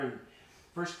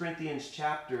1 Corinthians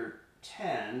chapter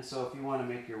 10. So if you want to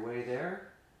make your way there,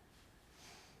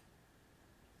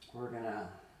 we're going to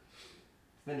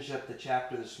finish up the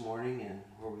chapter this morning and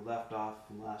where we left off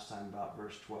from last time, about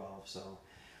verse 12. So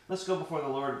let's go before the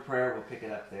Lord in prayer. We'll pick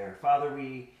it up there. Father,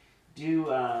 we do,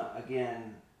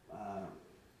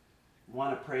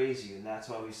 want to praise you, and that's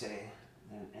why we say,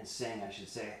 and sing, I should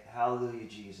say, hallelujah,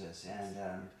 Jesus. And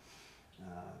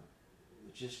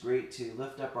it's just great to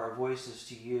lift up our voices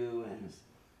to you and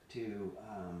to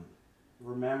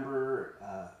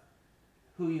remember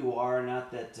who you are.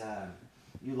 Not that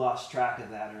you lost track of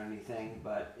that or anything,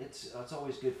 but it's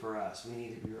always good for us. We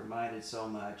need to be reminded so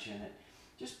much, and it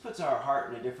just puts our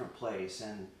heart in a different place.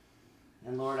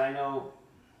 And Lord, I know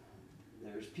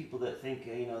there's people that think,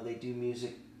 they do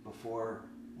music before,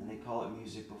 and they call it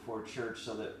music before church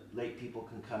so that late people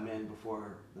can come in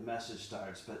before the message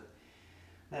starts, but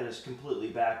that is completely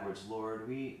backwards, Lord.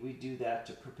 We do that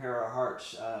to prepare our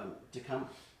hearts to come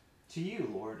to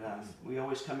you, Lord. We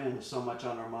always come in with so much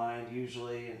on our mind,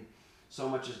 usually, and so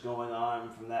much is going on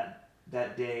from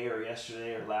that day or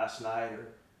yesterday or last night or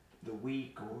the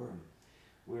week, or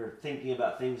we're thinking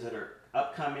about things that are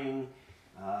upcoming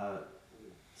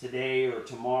today or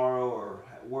tomorrow or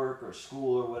at work or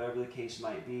school or whatever the case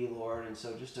might be, Lord. And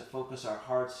so just to focus our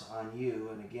hearts on you.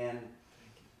 And again,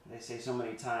 they say so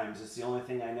many times, it's the only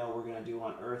thing I know we're going to do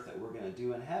on earth that we're going to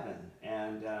do in heaven.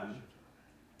 And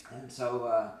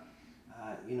so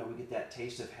we get that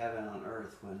taste of heaven on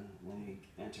earth when we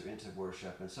enter into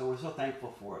worship. And so we're so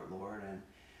thankful for it, Lord. And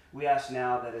we ask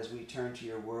now that as we turn to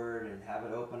your word and have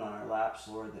it open on our laps,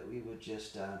 Lord, that we would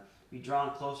just be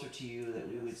drawn closer to you, that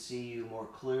we would see you more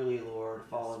clearly, Lord,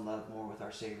 fall in love more with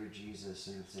our Savior Jesus.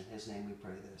 And it's in his name we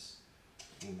pray this.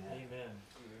 Amen.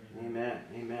 Amen. Amen.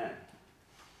 Amen.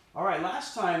 All right,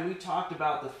 last time we talked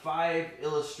about the 5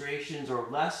 illustrations or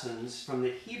lessons from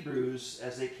the Hebrews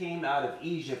as they came out of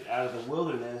Egypt, out of the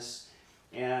wilderness.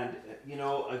 And,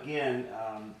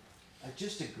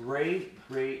 just a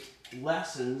great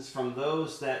lessons from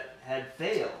those that had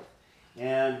failed.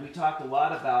 And we talked a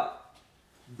lot about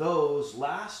those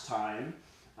last time,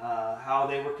 how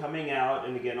they were coming out,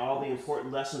 and again, all the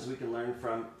important lessons we can learn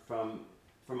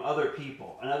from other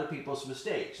people and other people's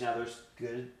mistakes. Now, there's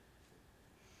good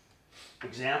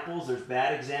examples, there's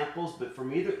bad examples, but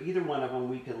from either one of them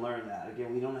we can learn that.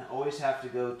 Again, we don't always have to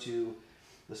go to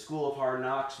the School of Hard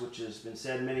Knocks, which has been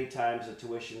said many times, the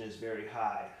tuition is very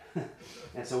high.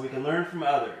 And so we can learn from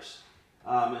others.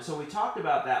 And so we talked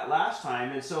about that last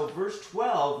time, and so verse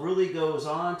 12 really goes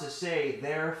on to say,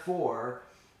 therefore,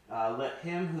 let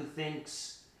him who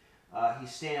thinks he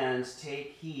stands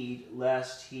take heed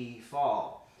lest he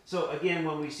fall. So again,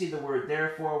 when we see the word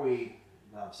therefore,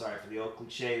 I'm sorry for the old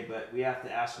cliche, but we have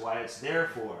to ask why it's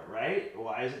therefore, right?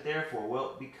 Why is it therefore?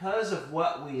 Well, because of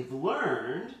what we've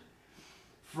learned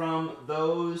from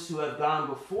those who have gone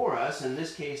before us, in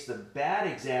this case, the bad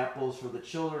examples for the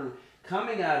children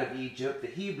coming out of Egypt, the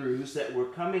Hebrews that were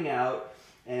coming out,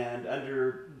 and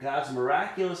under God's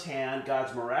miraculous hand,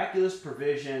 God's miraculous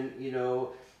provision,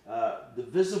 the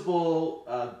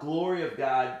visible glory of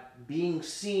God being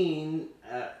seen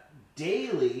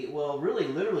daily, well, really,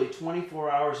 literally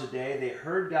 24 hours a day. They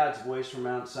heard God's voice from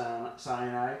Mount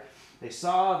Sinai. They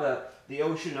saw the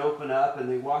ocean open up,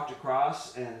 and they walked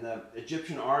across, and the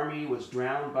Egyptian army was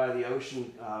drowned by the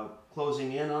ocean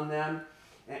closing in on them.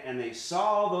 And they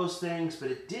saw those things,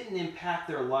 but it didn't impact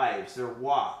their lives, their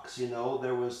walks.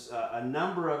 There was a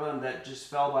number of them that just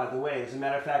fell by the way. As a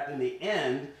matter of fact, in the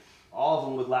end, all of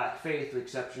them would lack faith, with the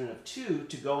exception of 2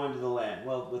 to go into the land.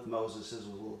 Well, with Moses, his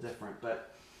was a little different, but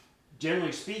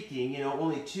generally speaking,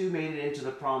 only 2 made it into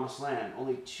the promised land.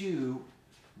 Only 2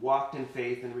 walked in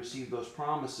faith and received those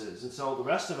promises. And so the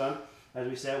rest of them, as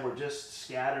we said, were just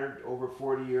scattered over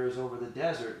 40 years over the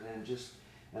desert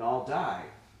and all died.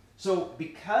 So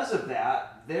because of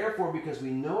that, therefore, because we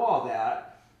know all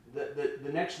that,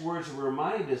 the next words we're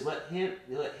reminded is, let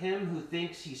him who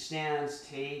thinks he stands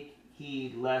take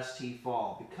heed lest he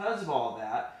fall. Because of all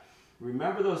that,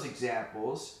 remember those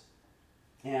examples,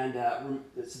 and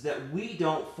so that we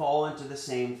don't fall into the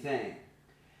same thing.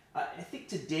 I think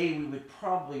today we would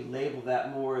probably label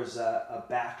that more as a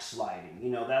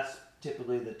backsliding. That's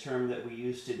typically the term that we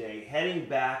use today, heading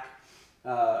back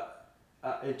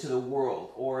into the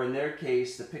world, or in their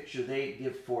case, the picture they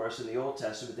give for us in the Old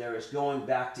Testament there is going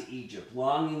back to Egypt,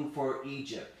 longing for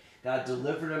Egypt. God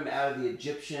delivered them out of the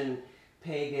Egyptian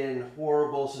pagan,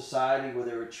 horrible society where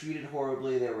they were treated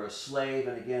horribly, they were a slave,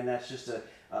 and again, that's just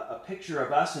a picture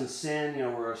of us in sin.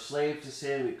 We're a slave to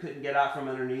sin, we couldn't get out from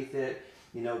underneath it.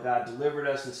 God delivered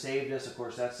us and saved us. Of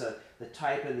course, that's the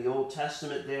type in the Old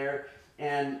Testament there.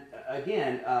 And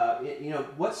again,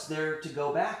 what's there to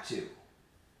go back to?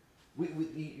 We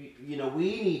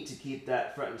need to keep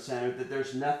that front and center, that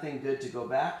there's nothing good to go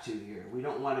back to here. We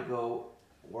don't want to go,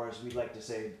 or as we like to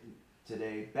say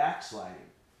today, backsliding.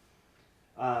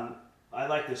 I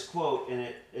like this quote,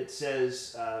 and it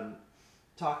says,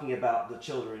 talking about the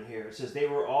children here, it says, they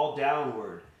were all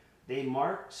downward. They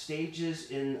marked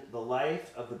stages in the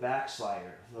life of the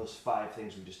backslider. Those 5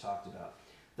 things we just talked about.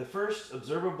 The first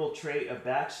observable trait of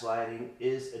backsliding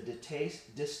is a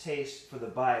distaste for the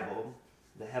Bible,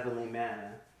 the heavenly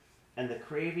manna, and the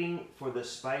craving for the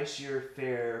spicier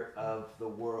fare of the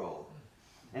world.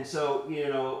 And so,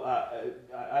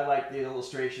 I like the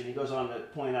illustration. He goes on to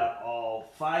point out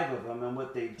all 5 of them and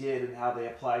what they did and how they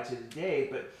apply to today.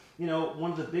 But,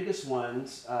 one of the biggest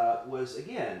ones was,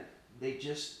 again, they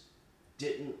just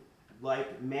didn't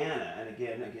like manna. And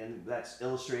again, that's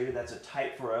illustrated. That's a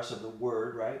type for us of the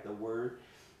word, right? The word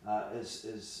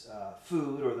is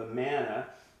food, or the manna.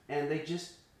 And they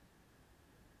just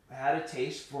had a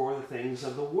taste for the things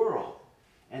of the world.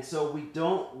 And so we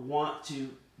don't want to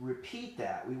repeat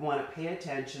that. We want to pay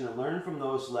attention and learn from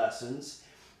those lessons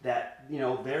that,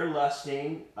 they're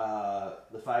lusting,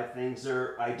 the 5 things,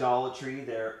 their idolatry,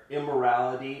 their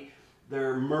immorality,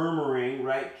 their murmuring,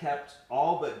 right, kept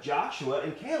all but Joshua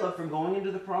and Caleb from going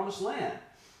into the promised land.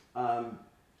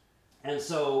 And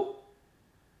so,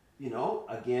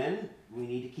 again, we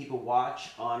need to keep a watch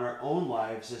on our own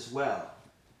lives as well.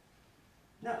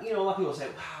 Now, a lot of people say,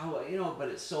 wow, but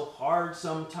it's so hard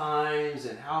sometimes,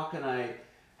 and how can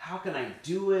I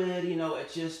do it?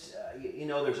 It's just,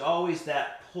 there's always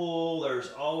that pull,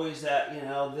 there's always that,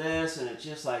 this, and it's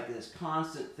just like this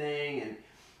constant thing, and,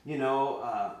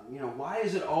 why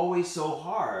is it always so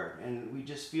hard? And we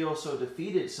just feel so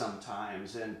defeated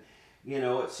sometimes, and,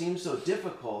 it seems so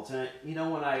difficult. And,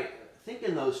 when I think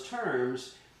in those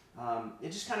terms,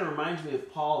 it just kind of reminds me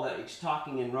of Paul that he's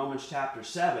talking in Romans chapter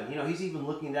 7. He's even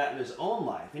looking at that in his own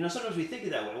life. Sometimes we think of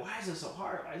that way. Why is it so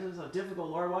hard? Why is it so difficult,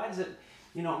 Lord? Why does it,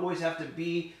 always have to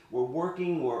be, we're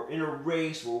working, we're in a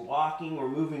race, we're walking, we're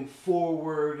moving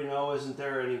forward, isn't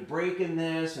there any break in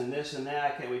this and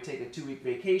that? Can't we take a 2-week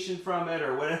vacation from it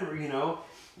or whatever,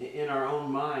 in our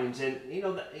own minds? And,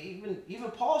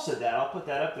 even Paul said that. I'll put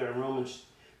that up there in Romans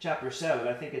chapter 7.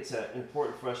 I think it's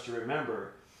important for us to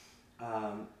remember.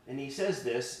 And he says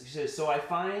this, so I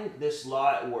find this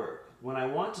law at work. When I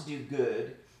want to do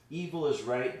good, evil is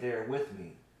right there with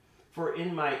me. For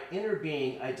in my inner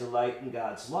being I delight in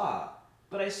God's law.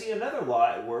 But I see another law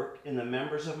at work in the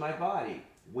members of my body,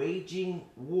 waging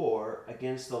war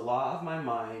against the law of my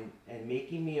mind and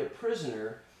making me a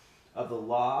prisoner of the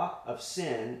law of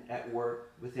sin at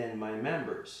work within my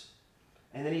members.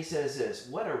 And then he says this,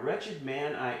 what a wretched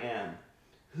man I am.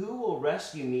 Who will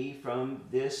rescue me from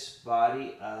this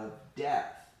body of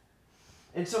death?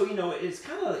 And so, it's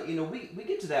kind of, we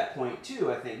get to that point too,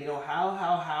 I think,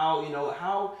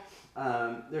 how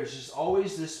there's just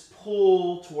always this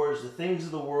pull towards the things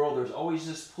of the world. There's always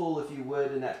this pull, if you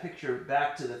would, in that picture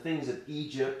back to the things of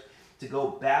Egypt, to go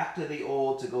back to the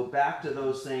old, to go back to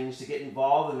those things, to get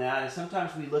involved in that. And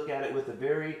sometimes we look at it with a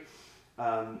very,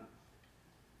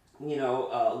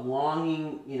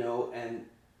 longing, and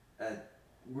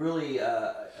really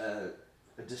a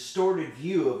distorted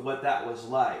view of what that was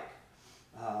like.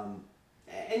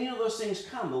 And those things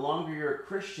come. The longer you're a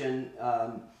Christian,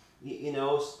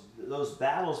 those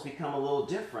battles become a little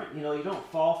different. You don't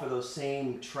fall for those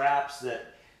same traps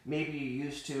that maybe you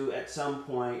used to at some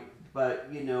point,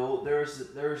 but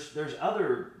there's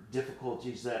other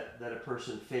difficulties that a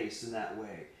person faces in that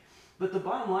way. But the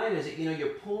bottom line is that, you're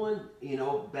pulling,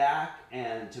 back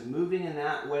and to moving in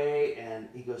that way. And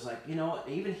he goes like,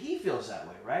 even he feels that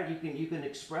way, right? You can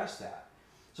express that.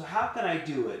 So how can I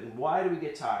do it? And why do we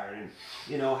get tired? And,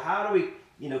 how do we,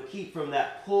 keep from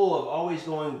that pull of always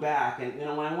going back? And,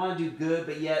 when I want to do good,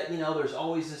 but yet, there's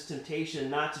always this temptation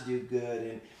not to do good.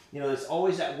 And, it's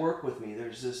always at work with me.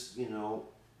 There's this,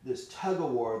 this tug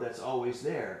of war that's always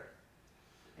there.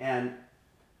 And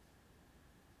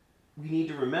we need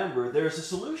to remember there's a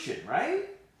solution, right?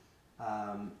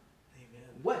 Amen.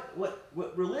 What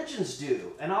religions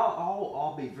do, and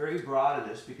I'll be very broad in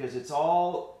this because it's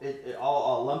I'll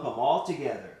lump them all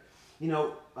together.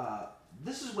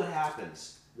 This is what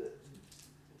happens.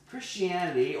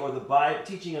 Christianity, or the Bible,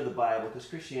 teaching of the Bible, because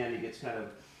Christianity gets kind of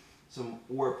some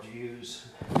warped views.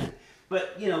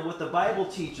 But what the Bible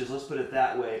teaches, let's put it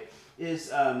that way,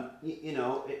 is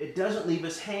it doesn't leave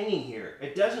us hanging here.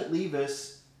 It doesn't leave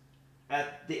us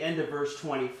at the end of verse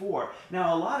 24.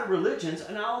 Now, a lot of religions,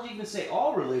 and I'll even say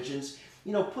all religions,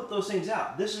 put those things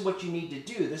out. This is what you need to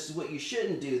do. This is what you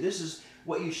shouldn't do. This is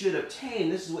what you should obtain.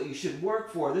 This is what you should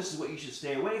work for. This is what you should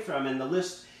stay away from. And the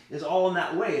list is all in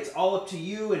that way. It's all up to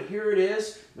you, and here it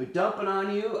is. We dump it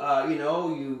on you.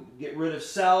 You get rid of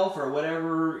self or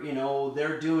whatever,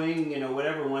 they're doing,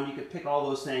 whatever one. You could pick all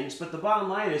those things. But the bottom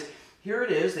line is, here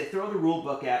it is. They throw the rule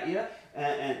book at you,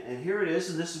 and here it is,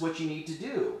 and this is what you need to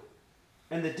do.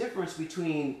 And the difference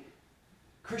between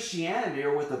Christianity,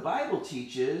 or what the Bible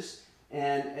teaches,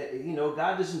 and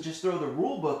God doesn't just throw the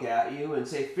rule book at you and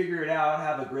say, figure it out,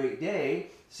 have a great day,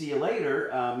 see you later,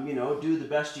 do the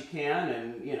best you can,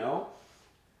 and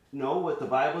no, what the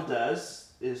Bible does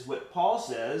is what Paul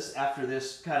says after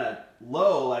this kind of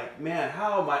low, like, man,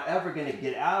 how am I ever going to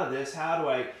get out of this? How do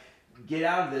I get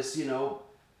out of this,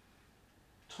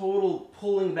 total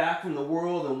pulling back from the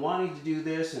world and wanting to do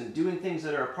this and doing things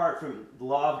that are apart from the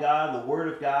law of God and the Word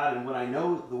of God and what I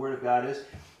know the Word of God is.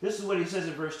 This is what he says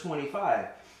in verse 25.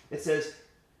 It says,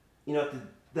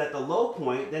 at the low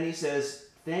point, then he says,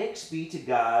 thanks be to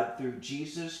God through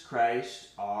Jesus Christ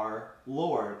our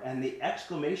Lord. And the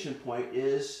exclamation point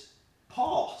is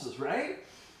Paul's, right?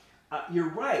 You're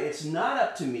right. It's not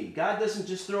up to me. God doesn't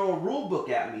just throw a rule book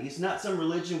at me. He's not some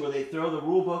religion where they throw the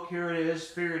rule book. Here it is.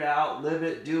 Figure it out. Live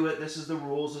it. Do it. This is the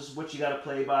rules. This is what you got to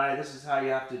play by. This is how you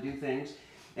have to do things.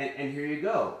 And here you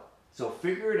go. So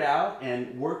figure it out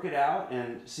and work it out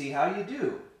and see how you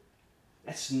do.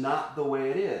 That's not the way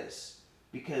it is.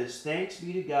 Because thanks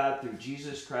be to God through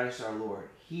Jesus Christ our Lord.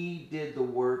 He did the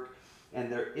work,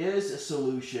 and there is a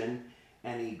solution.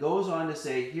 And he goes on to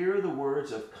say, here are the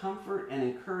words of comfort and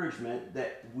encouragement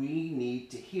that we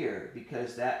need to hear,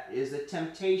 because that is a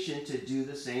temptation to do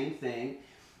the same thing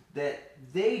that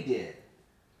they did.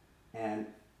 And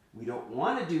we don't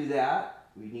want to do that.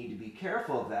 We need to be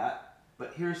careful of that.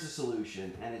 But here's the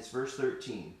solution, and it's verse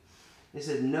 13. It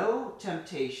said, no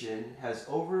temptation has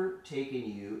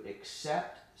overtaken you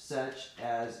except such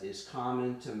as is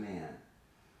common to man.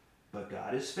 But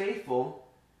God is faithful.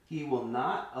 He will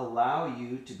not allow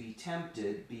you to be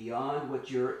tempted beyond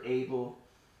what you're able,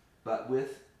 but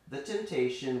with the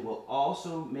temptation will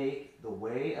also make the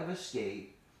way of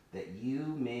escape that you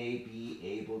may be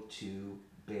able to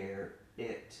bear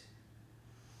it.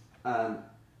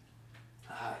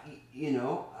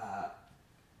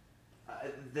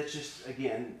 That's just,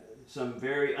 again, some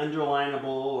very underlinable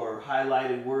or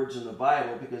highlighted words in the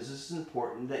Bible, because this is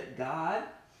important, that God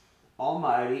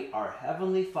Almighty, our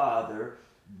Heavenly Father,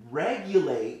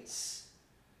 regulates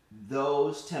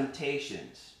those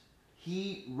temptations.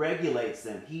 He regulates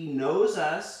them. He knows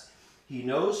us. He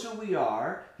knows who we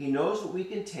are. He knows what we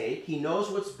can take. He knows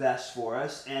what's best for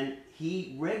us. And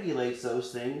he regulates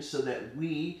those things so that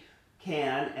we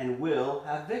can and will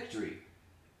have victory.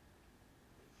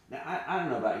 Now, I don't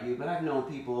know about you, but I've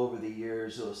known people over the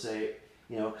years who will say,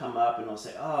 come up and they'll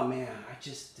say, oh man, I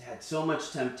just had so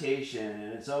much temptation,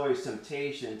 and it's always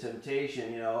temptation,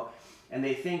 and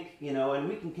they think, and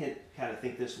we can kind of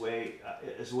think this way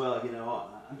as well,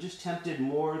 I'm just tempted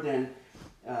more than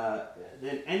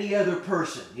any other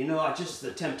person,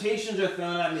 the temptations are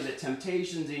thrown at me,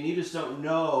 and you just don't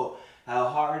know how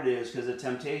hard it is because the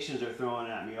temptations are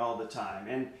thrown at me all the time.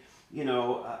 And,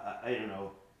 I don't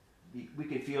know, we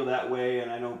can feel that way, and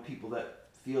I know people that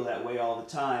feel that way all the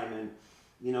time, and,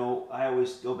 I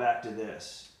always go back to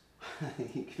this.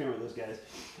 You can remember those guys.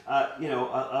 I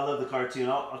love the cartoon.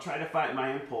 I'll try to fight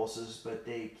my impulses, but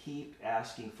they keep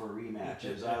asking for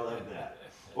rematches. I love that.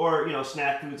 Or,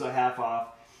 snack foods are half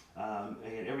off.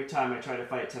 And every time I try to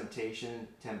fight temptation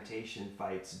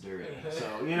fights dirty.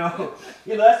 So,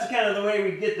 that's kind of the way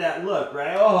we get that look,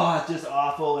 right? Oh, it's just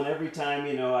awful. And every time,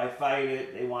 I fight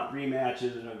it, they want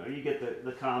rematches. And you get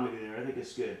the comedy there. I think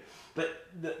it's good. But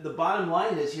the bottom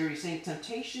line is here, he's saying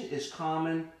temptation is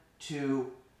common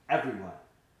to everyone.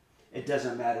 It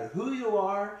doesn't matter who you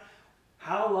are,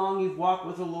 how long you've walked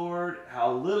with the Lord,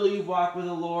 how little you've walked with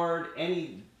the Lord,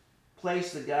 any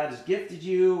place that God has gifted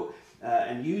you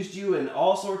and used you in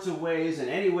all sorts of ways, in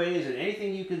any ways, and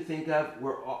anything you can think of,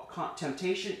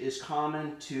 temptation is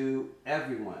common to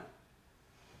everyone.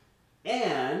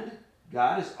 And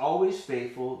God is always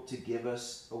faithful to give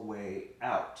us a way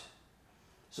out.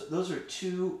 So those are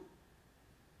two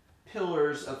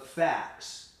pillars of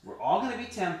facts. We're all going to be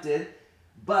tempted,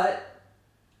 but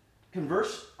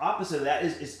converse opposite of that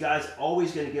is God's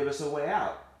always going to give us a way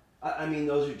out. I mean,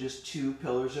 those are just two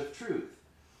pillars of truth.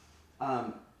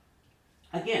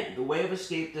 Again, the way of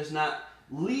escape does not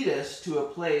lead us to a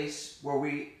place where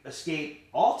we escape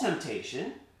all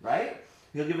temptation, right?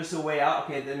 He'll give us a way out.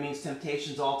 Okay, that means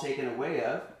temptation's all taken away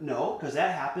of. No, because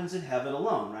that happens in heaven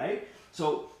alone, right?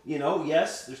 So,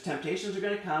 yes, there's temptations are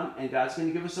going to come, and God's going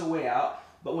to give us a way out.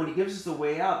 But when he gives us the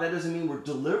way out, that doesn't mean we're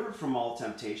delivered from all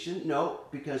temptation. No,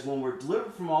 because when we're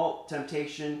delivered from all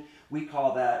temptation, we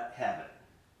call that heaven.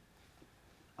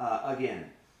 Again,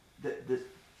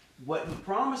 what he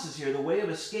promises here, the way of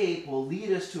escape, will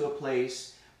lead us to a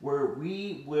place where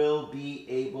we will be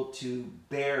able to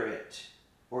bear it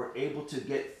or able to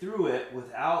get through it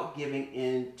without giving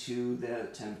in to the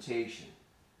temptation.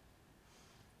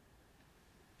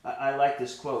 I like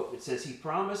this quote. It says, he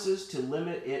promises to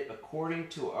limit it according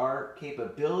to our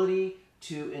capability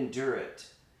to endure it.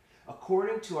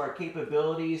 According to our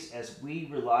capabilities as we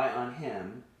rely on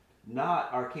him,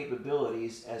 not our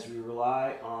capabilities as we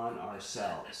rely on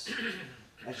ourselves.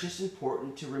 That's just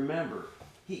important to remember.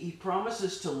 He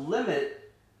promises to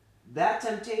limit that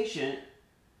temptation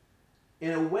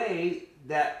in a way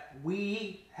that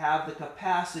we have the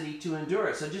capacity to endure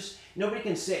it. So just, nobody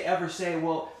can ever say,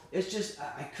 well, it's just,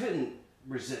 I couldn't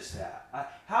resist that.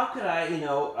 How could I,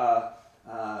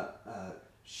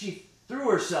 she threw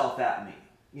herself at me,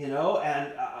 and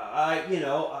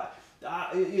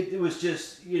it was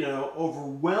just,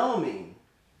 overwhelming.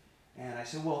 And I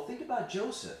said, well, think about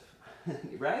Joseph,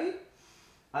 right?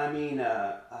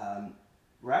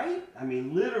 Right?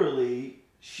 Literally,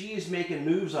 she's making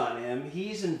moves on him.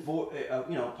 He's in,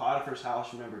 Potiphar's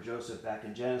house. Remember Joseph back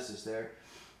in Genesis there.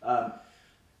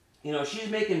 She's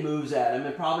making moves at him,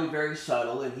 and probably very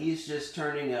subtle, and he's just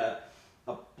turning a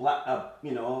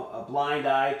blind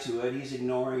eye to it. He's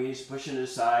ignoring it. He's pushing it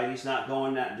aside. He's not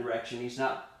going that direction. He's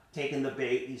not taking the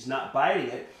bait. He's not biting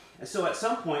it. And so at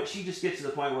some point, she just gets to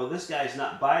the point, well, this guy's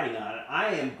not biting on it. I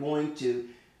am going to,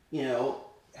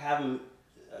 have him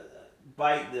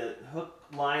bite the hook,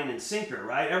 line, and sinker,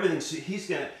 right? He's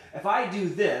going to, if I do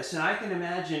this, and I can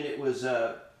imagine it was,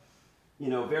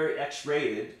 very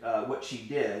X-rated, what she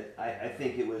did. I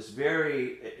think it was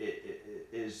very,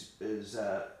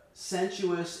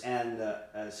 sensuous and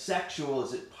as sexual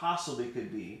as it possibly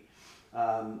could be.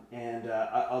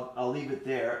 I'll leave it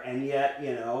there. And yet,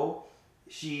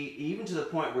 she, even to the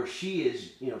point where she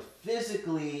is,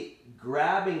 physically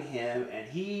grabbing him, and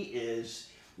he is,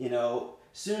 as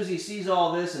soon as he sees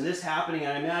all this and this happening,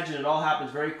 I imagine it all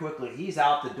happens very quickly. He's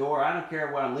out the door. I don't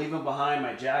care what I'm leaving behind,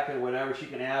 my jacket or whatever. She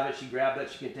can have it. She grabbed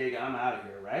it. She can take it. I'm out of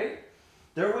here, right?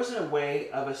 There wasn't a way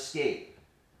of escape.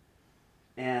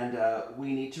 And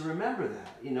we need to remember that.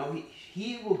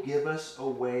 He will give us a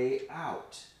way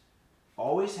out.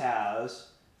 Always has,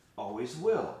 always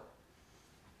will.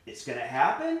 It's going to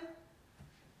happen,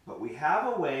 but we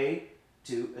have a way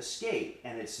to escape.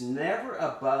 And it's never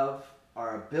above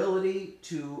our ability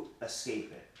to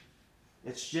escape it.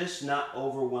 It's just not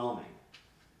overwhelming.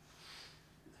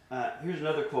 Here's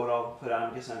another quote I'll put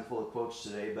on. I guess I'm full of quotes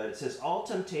today, but it says, all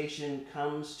temptation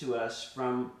comes to us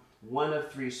from one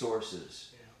of three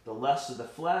sources. Yeah. The lust of the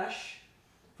flesh,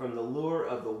 from the lure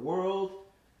of the world,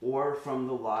 or from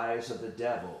the lies of the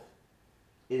devil.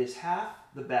 It is half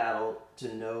the battle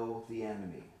to know the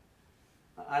enemy.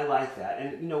 I like that.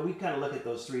 And, we kind of look at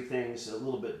those three things a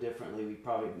little bit differently. We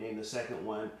probably name the second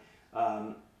one,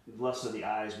 lust of the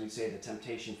eyes. We'd say the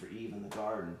temptation for Eve in the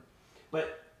garden.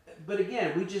 But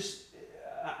again,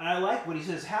 I like what he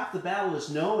says, half the battle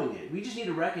is knowing it. We just need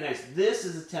to recognize this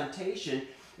is a temptation.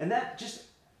 And that just,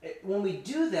 when we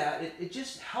do that, it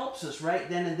just helps us right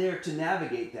then and there to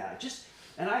navigate that.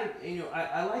 And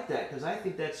I like that, because I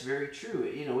think that's very true.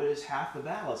 It is half the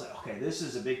battle. It's like, okay, this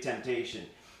is a big temptation.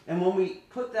 And when we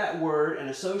put that word and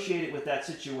associate it with that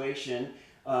situation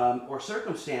or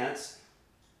circumstance,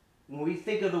 when we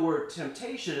think of the word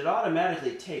temptation, it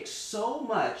automatically takes so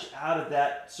much out of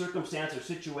that circumstance or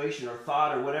situation or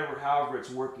thought or whatever, however it's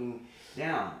working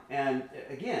down. And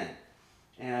again,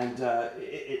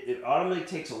 it automatically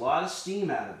takes a lot of steam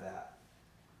out of that.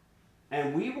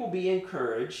 And we will be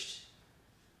encouraged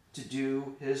to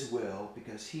do his will,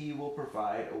 because he will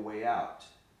provide a way out.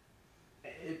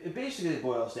 It basically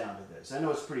boils down to this. I know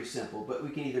it's pretty simple, but we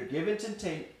can either give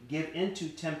into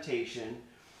temptation,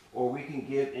 or we can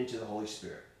give into the Holy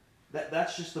Spirit.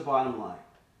 That's just the bottom line.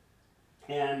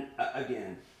 And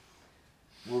again,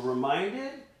 we're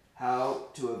reminded how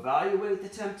to evaluate the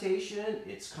temptation.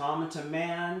 It's common to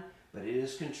man, but it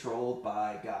is controlled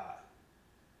by God.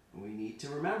 We need to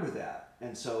remember that.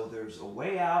 And so there's a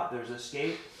way out, there's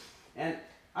escape. And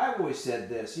I've always said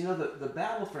this, the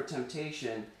battle for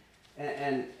temptation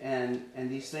and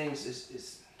these things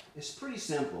is pretty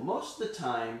simple. Most of the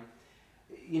time,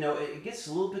 it gets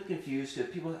a little bit confused,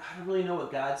 because people, I don't really know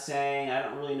what God's saying. I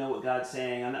don't really know what God's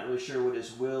saying. I'm not really sure what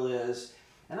his will is.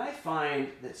 And I find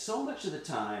that so much of the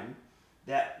time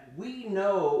that we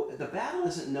know, the battle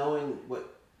isn't knowing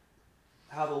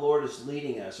how the Lord is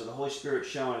leading us, or the Holy Spirit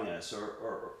showing us,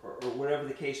 or whatever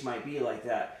the case might be like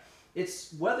that.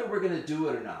 It's whether we're going to do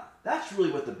it or not. That's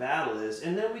really what the battle is.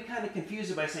 And then we kind of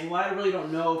confuse it by saying, well, I really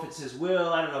don't know if it's His will.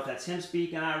 I don't know if that's Him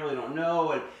speaking. I really don't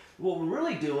know. And what we're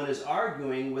really doing is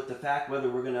arguing with the fact whether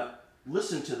we're going to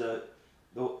listen to the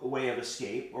way of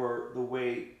escape, or the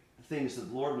way things that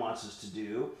the Lord wants us to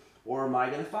do, or am I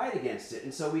going to fight against it?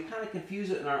 And so we kind of confuse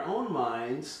it in our own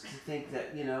minds to think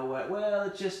that, you know what, well,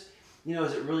 it's just, you know,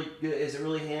 is it really good? Is it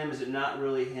really Him? Is it not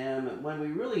really Him? And when we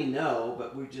really know,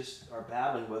 but we just are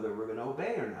battling whether we're going to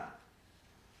obey or not.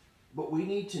 But we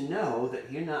need to know that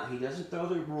He doesn't throw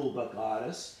the rule book at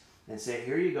us and say,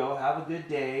 here you go, have a good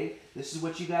day. This is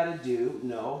what you got to do.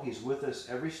 No, He's with us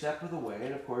every step of the way.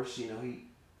 And of course, you know, He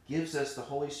gives us the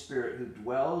Holy Spirit who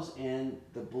dwells in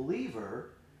the believer.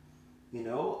 You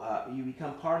know, you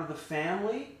become part of the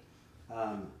family.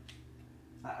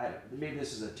 Maybe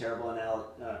this is a terrible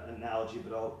analogy,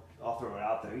 but I'll throw it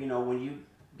out there. You know, when you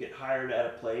get hired at a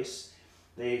place,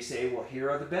 they say, well, here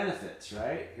are the benefits,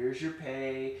 right? Here's your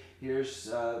pay.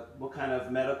 Here's what kind of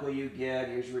medical you get.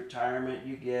 Here's retirement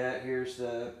you get. Here's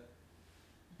the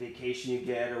vacation you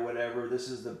get, or whatever. This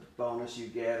is the bonus you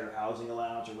get, or housing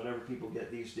allowance, or whatever people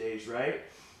get these days, right?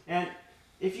 And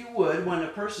if you would, when a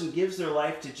person gives their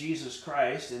life to Jesus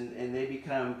Christ and they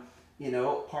become, you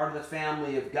know, part of the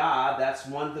family of God, that's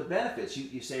one of the benefits.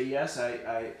 You say, yes,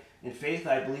 I in faith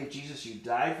I believe, Jesus, you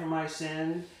died for my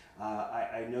sin.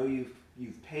 I know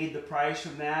you've paid the price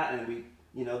from that, and we,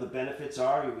 you know, the benefits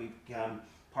are we become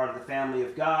part of the family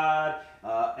of God.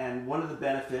 And one of the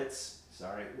benefits,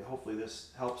 sorry, hopefully this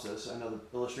helps us. I know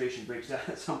the illustration breaks down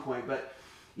at some point, but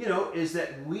you know, is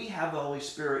that we have the Holy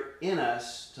Spirit in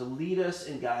us to lead us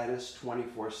and guide us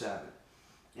 24/7.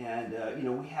 And, you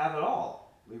know, we have it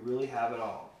all. We really have it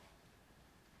all.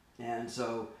 And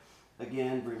so,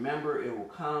 again, remember, it will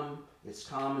come. It's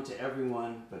common to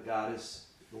everyone, but God is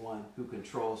the one who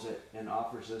controls it and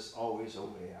offers us always a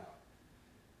way out.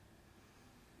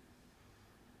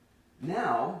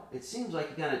 Now, it seems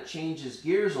like he kind of changes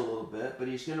gears a little bit, but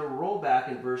he's going to roll back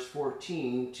in verse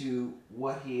 14 to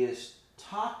what he has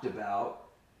talked about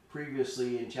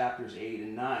previously in chapters 8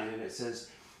 and 9, and it says,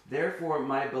 therefore,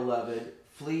 my beloved,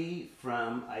 flee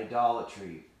from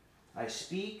idolatry. I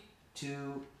speak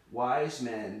to wise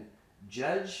men,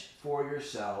 judge for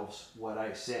yourselves what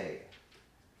I say.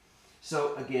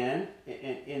 So again,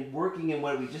 in working in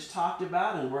what we just talked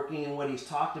about, and working in what he's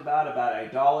talked about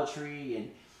idolatry,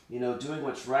 and you know, doing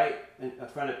what's right in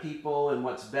front of people and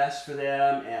what's best for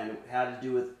them, and had to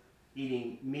do with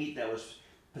eating meat that was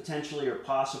potentially or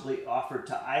possibly offered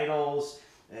to idols.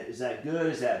 Is that good?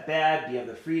 Is that bad? Do you have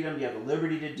the freedom? Do you have the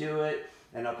liberty to do it?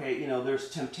 And okay, you know, there's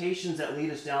temptations that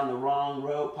lead us down the wrong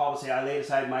road. Paul would say, I laid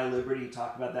aside my liberty. He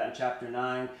talked about that in chapter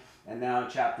 9. And now in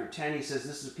chapter 10, he says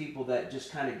this is people that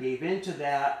just kind of gave into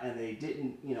that, and they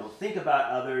didn't, you know, think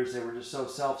about others. They were just so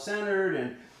self-centered,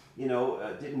 and, you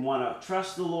know, didn't want to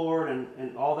trust the Lord,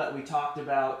 and all that we talked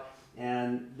about.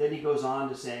 And then he goes on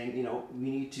to saying, you know, we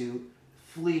need to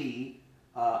flee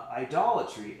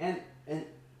idolatry. And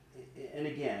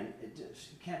again, you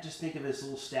can't just think of this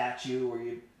little statue where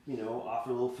you know,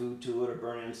 offer a little food to it, or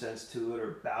burn incense to it,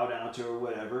 or bow down to it, or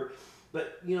whatever.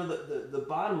 But, you know, the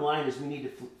bottom line is we need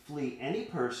to flee any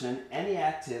person, any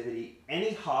activity,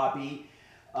 any hobby,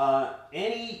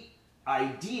 any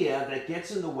idea that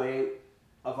gets in the way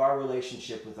of our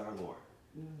relationship with our Lord.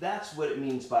 That's what it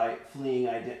means by fleeing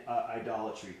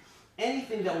idolatry.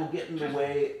 Anything that will get in the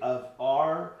way of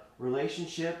our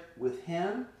relationship with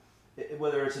Him,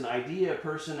 whether it's an idea,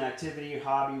 person, activity,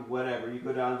 hobby, whatever. You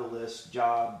go down the list,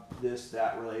 job, this,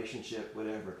 that, relationship,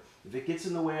 whatever. If it gets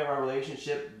in the way of our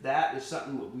relationship, that is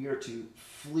something that we are to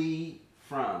flee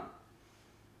from.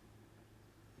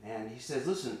 And he says,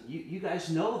 listen, you guys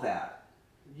know that.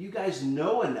 You guys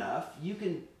know enough. You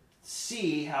can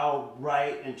see how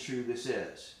right and true this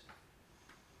is.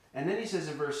 And then he says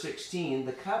in verse 16,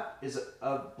 the cup is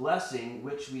of blessing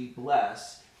which we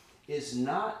bless. Is it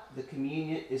not the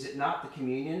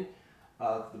communion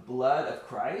of the blood of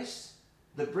Christ?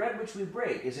 The bread which we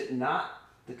break, is it not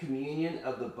the communion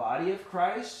of the body of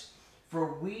Christ?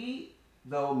 For we,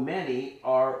 though many,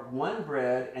 are one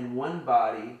bread and one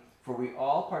body, for we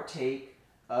all partake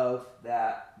of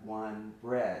that one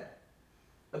bread.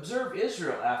 Observe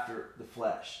Israel after the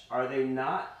flesh. Are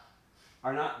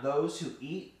not those who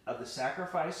eat of the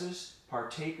sacrifices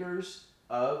partakers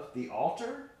of the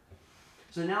altar?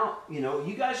 So now, you know,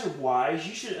 you guys are wise.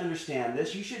 You should understand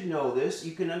this. You should know this.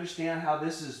 You can understand how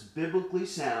this is biblically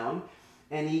sound.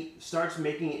 And he starts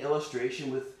making an illustration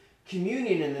with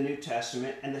communion in the New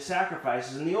Testament and the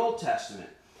sacrifices in the Old Testament.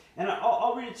 And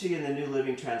I'll read it to you in the New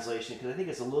Living Translation because I think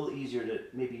it's a little easier to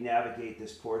maybe navigate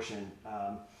this portion.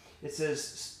 It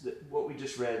says what we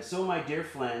just read. So, my dear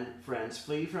friends,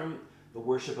 flee from the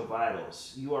worship of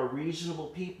idols. You are reasonable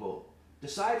people.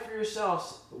 Decide for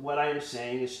yourselves what I am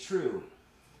saying is true.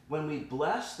 When we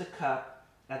bless the cup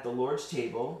at the Lord's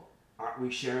table, aren't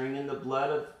we sharing in the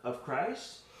blood of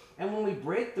Christ? And when we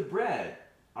break the bread,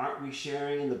 aren't we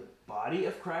sharing in the body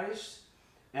of Christ?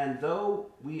 And though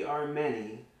we are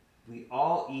many, we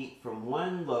all eat from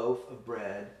one loaf of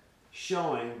bread,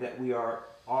 showing that we are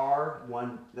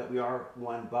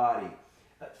one body.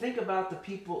 Think about the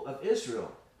people of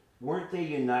Israel. Weren't they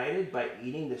united by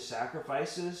eating the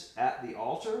sacrifices at the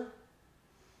altar?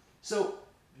 So,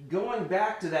 going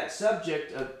back to that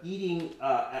subject of eating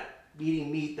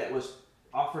meat that was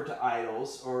offered to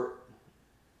idols, or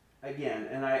again,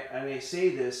 and I may say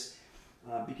this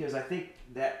because I think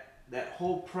that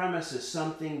whole premise is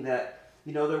something that,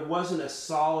 there wasn't a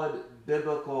solid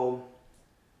biblical,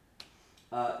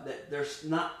 that there's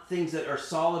not things that are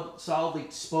solidly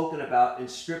spoken about in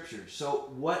Scripture. So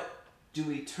what do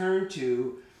we turn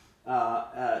to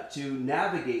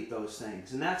navigate those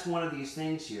things? And that's one of these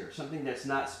things here, something that's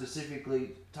not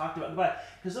specifically talked about in the Bible,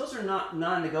 because those are not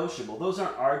non-negotiable. Those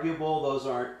aren't arguable. Those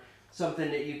aren't something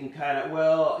that you can kind of,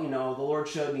 the Lord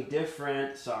showed me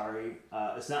different. Sorry.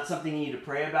 It's not something you need to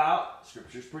pray about.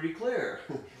 Scripture's pretty clear.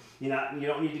 You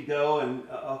don't need to go and,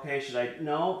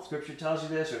 no, Scripture tells you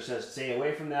this, or says stay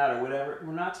away from that, or whatever.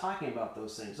 We're not talking about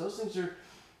those things. Those things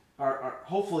are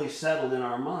hopefully settled in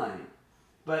our mind.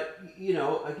 But,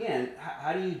 again,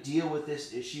 how do you deal with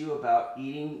this issue about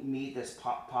eating meat that's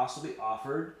possibly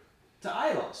offered to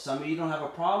idols? Some of you don't have a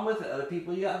problem with it. Other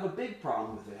people, you have a big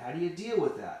problem with it. How do you deal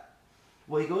with that?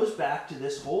 Well, he goes back to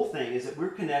this whole thing, is that we're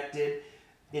connected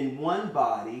in one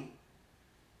body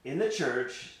in the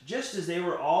church, just as they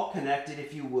were all connected,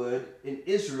 if you would, in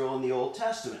Israel in the Old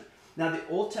Testament. Now, the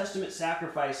Old Testament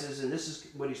sacrifices, and this is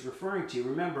what he's referring to,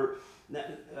 remember,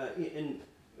 in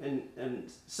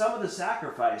some of the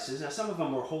sacrifices, now some of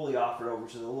them were wholly offered over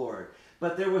to the Lord,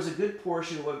 but there was a good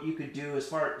portion of what you could do as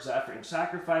far as offering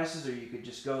sacrifices, or you could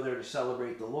just go there to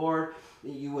celebrate the Lord.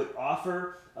 You would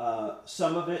offer,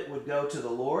 some of it would go to the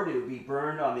Lord, it would be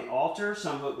burned on the altar,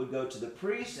 some of it would go to the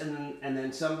priest, and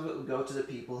then some of it would go to the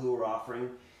people who were offering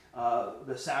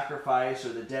the sacrifice,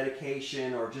 or the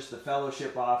dedication, or just the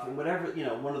fellowship offering, whatever,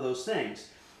 one of those things,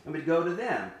 and would go to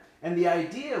them. And the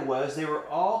idea was they were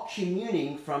all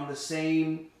communing from the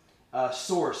same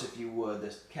source, if you would,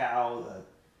 the cow, the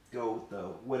goat, the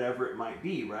whatever it might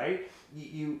be, right?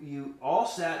 You all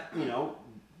sat,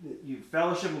 you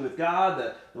fellowshipping with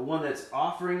God, the one that's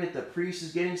offering it, the priest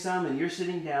is getting some, and you're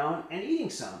sitting down and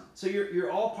eating some. So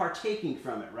you're all partaking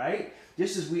from it, right?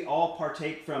 Just as we all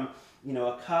partake from,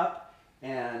 a cup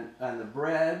and the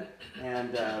bread,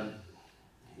 and,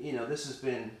 this has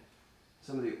been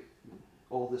some of the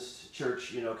oldest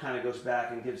church, kind of goes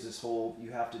back and gives this whole,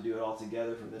 you have to do it all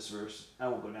together from this verse. I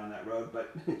won't go down that road,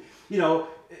 but,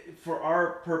 for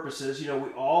our purposes, we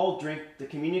all drink the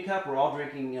communion cup. We're all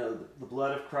drinking, the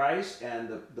blood of Christ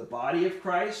and the body of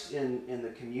Christ in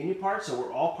the communion part. So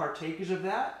we're all partakers of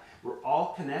that. We're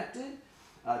all connected,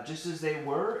 just as they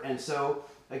were. And so,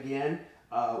 again,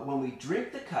 when we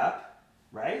drink the cup,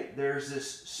 right, there's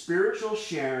this spiritual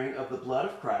sharing of the blood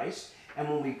of Christ. And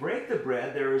when we break the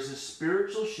bread, there is a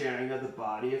spiritual sharing of the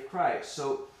body of Christ.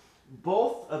 So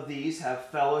both of these have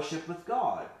fellowship with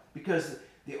God. Because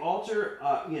the altar,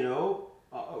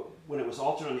 when it was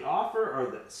altered on the offer,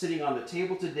 or sitting on the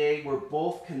table today, we're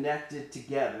both connected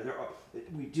together.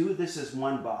 We do this as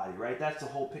one body, right? That's the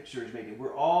whole picture he's making.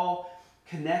 We're all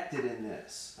connected in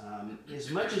this. As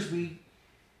much as we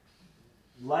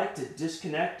like to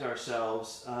disconnect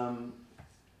ourselves,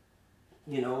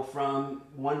 from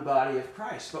one body of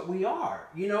Christ. But we are.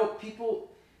 People,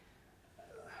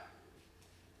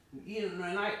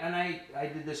 and I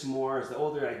did this more. As the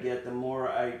older I get, the more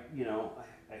I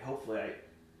hopefully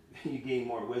you gain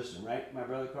more wisdom, right, my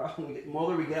brother Carl? The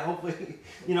older we get, hopefully,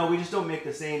 we just don't make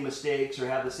the same mistakes or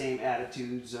have the same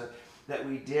attitudes that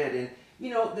we did. And,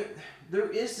 there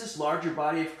is this larger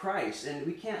body of Christ, and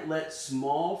we can't let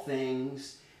small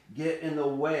things get in the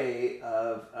way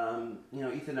of,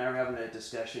 Ethan and I were having that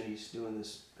discussion. He's doing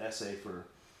this essay for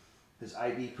his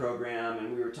IB program,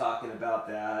 and we were talking about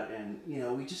that, and,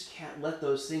 we just can't let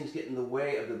those things get in the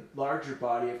way of the larger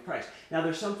body of Christ. Now,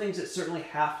 there's some things that certainly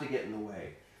have to get in the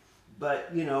way, but,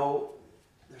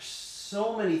 there's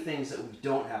so many things that we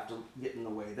don't have to get in the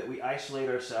way, that we isolate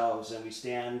ourselves and we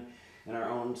stand in our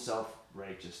own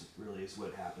self-righteous, really is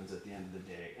what happens at the end of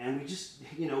the day. And we just,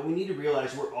 we need to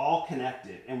realize we're all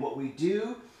connected, and what we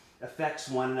do affects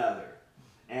one another.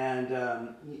 And,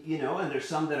 and there's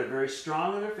some that are very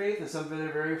strong in their faith and some that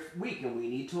are very weak, and we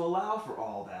need to allow for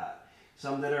all that.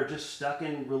 Some that are just stuck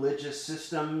in religious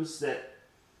systems that,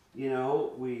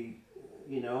 or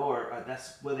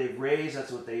that's what they've raised,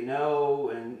 that's what they know,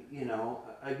 and,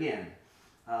 again.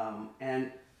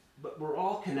 But we're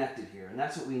all connected here, and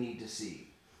that's what we need to see.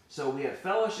 So we have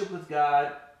fellowship with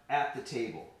God at the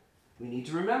table. We need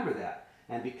to remember that.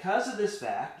 And because of this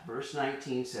fact, verse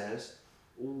 19 says,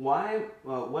 what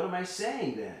am I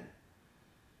saying then?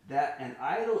 That an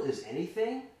idol is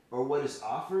anything, or what is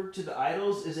offered to the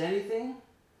idols is anything?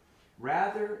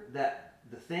 Rather, that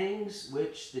the things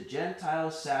which the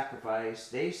Gentiles sacrifice,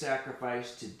 they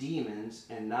sacrifice to demons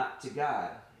and not to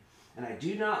God. And I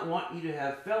do not want you to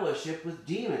have fellowship with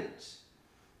demons.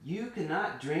 You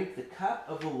cannot drink the cup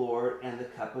of the Lord and the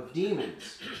cup of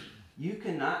demons. You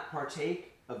cannot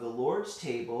partake of the Lord's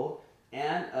table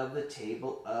and of the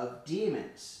table of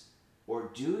demons. Or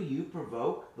do you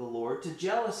provoke the Lord to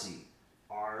jealousy?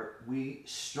 Are we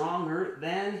stronger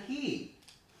than he?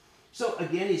 So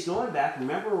again, he's going back.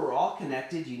 Remember, we're all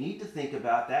connected. You need to think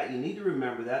about that. You need to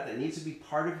remember that. That needs to be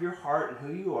part of your heart and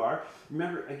who you are.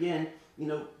 Remember, again,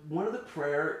 one of the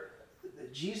prayer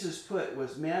that Jesus put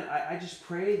was, man, I just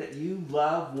pray that you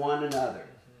love one another.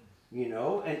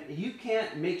 And you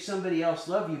can't make somebody else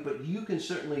love you, but you can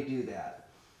certainly do that.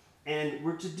 And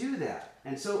we're to do that.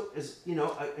 And so,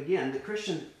 again, the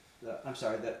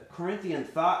Corinthian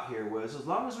thought here was, as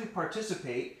long as we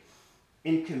participate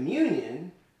in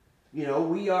communion,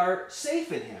 we are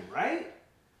safe in him, right?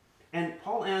 And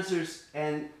Paul answers,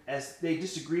 and as they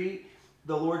disagree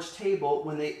the Lord's table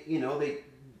when they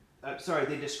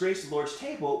disgrace the Lord's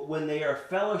table when they are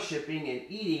fellowshipping and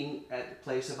eating at the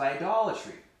place of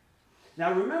idolatry.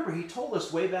 Now remember, he told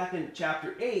us way back in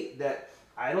chapter 8 that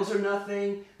idols are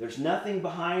nothing, there's nothing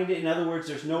behind it. In other words,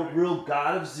 there's no real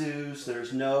God of Zeus,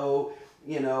 there's no,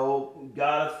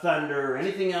 God of thunder or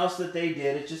anything else that they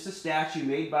did. It's just a statue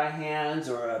made by hands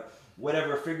or a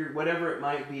whatever it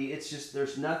might be. It's just,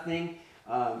 there's nothing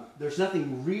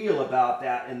real about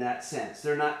that in that sense.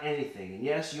 They're not anything. And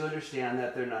yes, you understand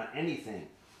that they're not anything.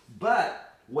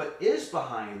 But what is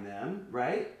behind them,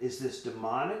 right, is this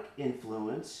demonic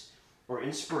influence or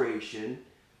inspiration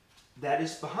that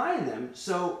is behind them.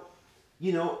 So,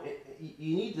 you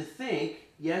need to think,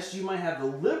 yes, you might have the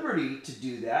liberty to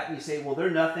do that. And you say, well,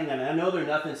 they're nothing, and I know they're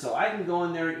nothing, so I can go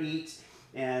in there and eat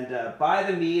and buy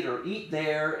the meat or eat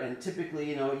there. And typically,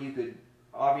 you could,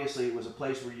 obviously it was a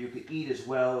place where you could eat as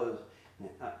well.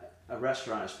 A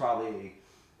restaurant is probably,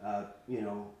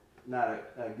 not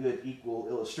a good equal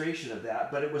illustration of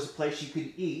that, but it was a place you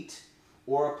could eat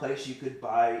or a place you could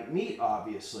buy meat,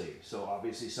 obviously. So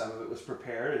obviously some of it was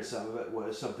prepared and some of it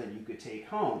was something you could take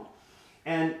home.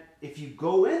 And if you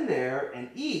go in there and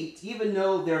eat, even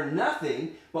though they're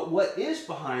nothing, but what is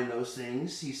behind those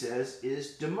things, he says,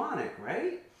 is demonic,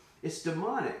 right? It's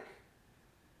demonic.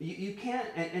 You can't,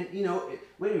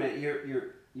 wait a minute,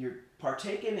 you're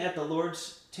partaking at the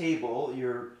Lord's table,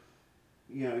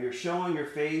 you're showing your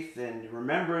faith and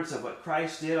remembrance of what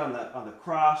Christ did on the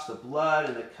cross, the blood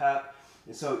and the cup.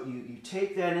 And so you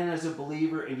take that in as a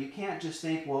believer, and you can't just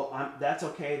think, well, that's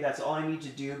okay, that's all I need to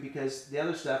do, because the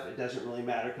other stuff, it doesn't really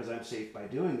matter because I'm safe by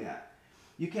doing that.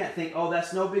 You can't think, oh,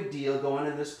 that's no big deal going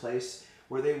in this place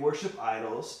where they worship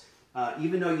idols,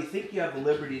 even though you think you have the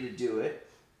liberty to do it.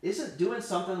 Isn't doing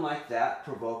something like that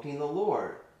provoking the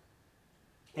Lord?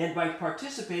 And by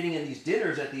participating in these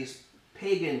dinners at these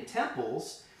pagan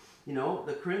temples,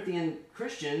 the Corinthian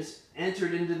Christians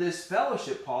entered into this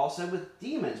fellowship, Paul said, with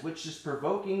demons, which is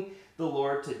provoking the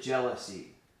Lord to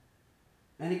jealousy.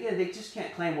 And again, they just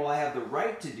can't claim, well, I have the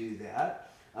right to do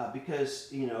that because,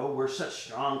 we're such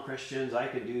strong Christians, I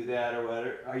can do that or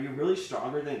whatever. Are you really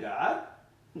stronger than God?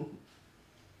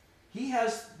 He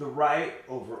has the right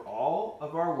over all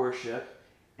of our worship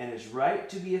and is right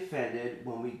to be offended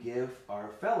when we give our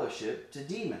fellowship to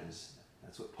demons.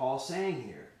 That's what Paul's saying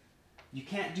here. You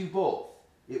can't do both.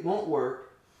 It won't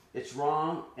work. It's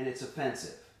wrong and it's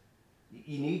offensive.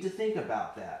 You need to think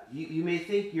about that. You may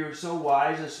think you're so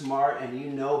wise and smart and you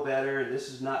know better and this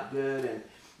is not good and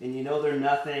they're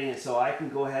nothing and so I can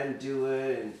go ahead and do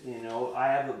it and I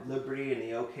have the liberty and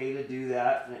the okay to do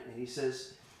that. And he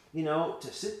says,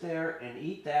 to sit there and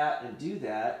eat that and do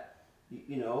that,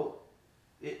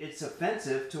 it's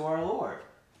offensive to our Lord.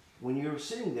 When you're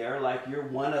sitting there like you're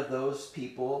one of those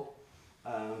people,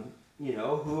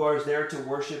 who are there to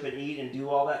worship and eat and do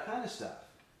all that kind of stuff.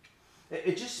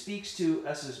 It just speaks to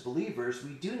us as believers.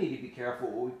 We do need to be careful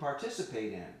what we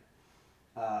participate in.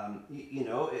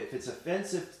 If it's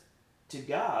offensive to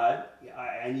God,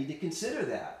 I need to consider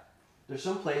that. There's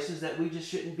some places that we just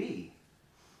shouldn't be.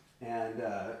 And,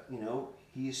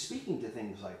 he is speaking to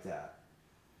things like that.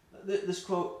 This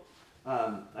quote,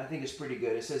 I think, is pretty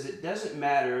good. It says, "It doesn't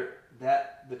matter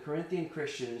that the Corinthian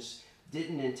Christians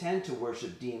didn't intend to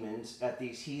worship demons at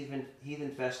these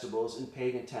heathen festivals and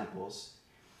pagan temples.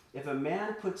 If a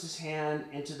man puts his hand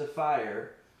into the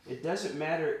fire, it doesn't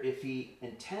matter if he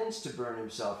intends to burn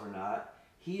himself or not.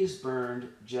 He is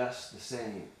burned just the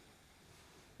same."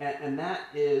 And that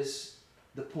is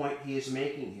the point he is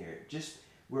making here. Just,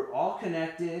 we're all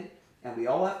connected, and we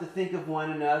all have to think of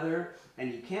one another.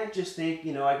 And you can't just think,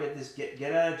 I get this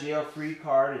get out of jail free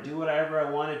card and do whatever I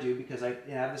want to do because I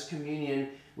have this communion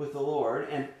with the Lord.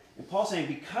 And Paul's saying,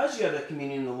 because you have that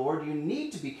communion in the Lord, you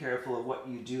need to be careful of what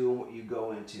you do and what you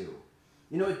go into.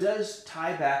 It does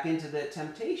tie back into that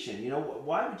temptation.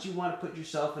 Why would you want to put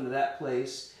yourself into that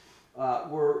place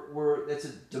where it's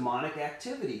a demonic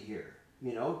activity here?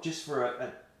 Just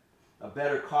for a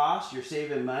better cost, you're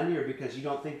saving money, or because you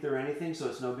don't think they're anything, so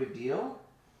it's no big deal.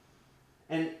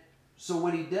 And so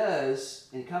what he does,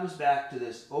 and comes back to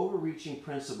this overreaching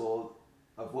principle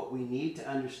of what we need to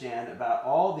understand about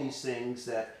all these things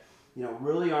that,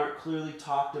 really aren't clearly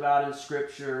talked about in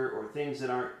Scripture, or things that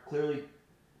aren't clearly,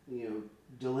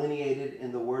 delineated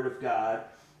in the Word of God.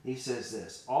 He says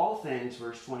this: "All things,"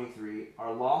 verse 23,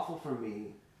 "are lawful for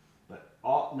me, but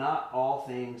not all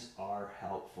things are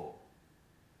helpful.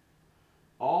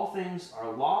 All things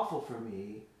are lawful for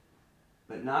me,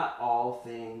 but not all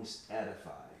things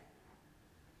edify."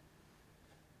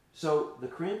 So the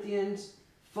Corinthians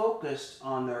focused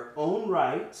on their own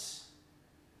rights,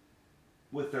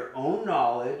 with their own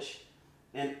knowledge,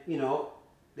 and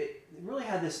they really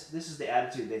had this is the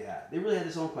attitude they had. They really had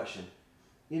this own question.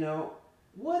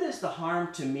 What is the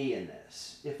harm to me in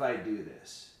this if I do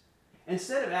this?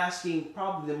 Instead of asking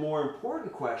probably the more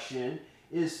important question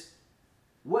is,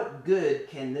 what good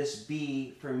can this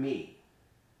be for me?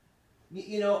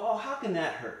 How can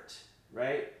that hurt,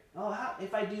 right?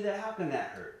 If I do that, how can that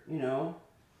hurt?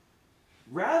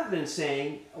 Rather than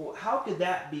saying, how could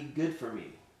that be good for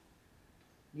me?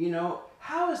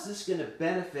 How is this going to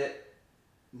benefit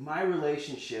my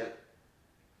relationship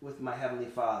with my Heavenly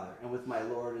Father and with my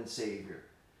Lord and Savior?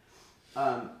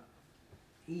 I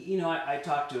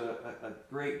talked to a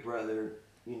great brother,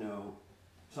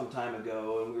 some time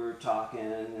ago, and we were talking,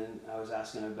 and I was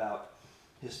asking about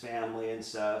his family and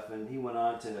stuff, and he went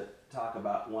on to talk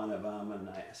about one of them, and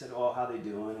I said, "Oh, how they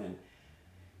doing?"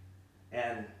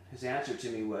 And his answer to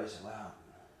me was, "Wow,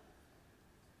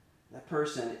 that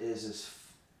person is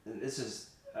and this is,"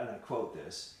 and I quote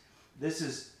this,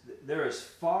 "they're as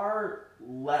far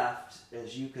left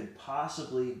as you could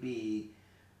possibly be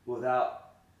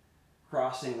without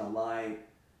crossing the line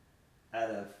out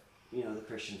of, the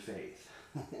Christian faith."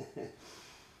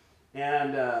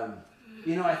 And,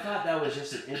 I thought that was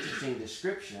just an interesting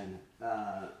description.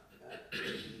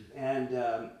 And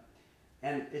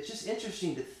it's just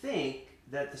interesting to think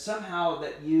that somehow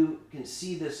that you can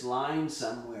see this line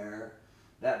somewhere,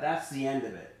 that's the end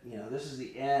of it. This is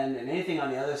the end, and anything on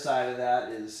the other side of that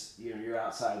is, you're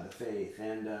outside the faith.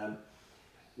 And, a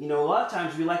lot of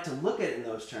times we like to look at it in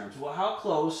those terms. Well, how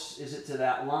close is it to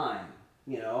that line?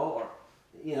 Or,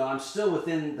 I'm still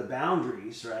within the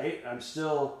boundaries, right? I'm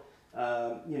still,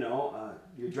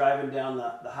 you're driving down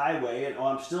the highway, and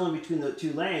I'm still in between the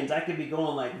two lanes. I could be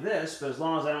going like this, but as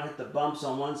long as I don't hit the bumps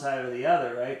on one side or the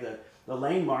other, right, the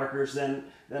lane markers,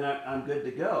 then I'm good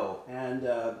to go. And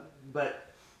but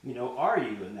are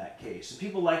you in that case? And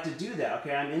people like to do that.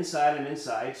 Okay, I'm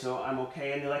inside, so I'm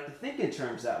okay. And they like to think in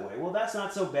terms that way. Well, that's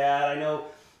not so bad. I know,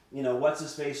 what's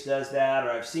his face does that,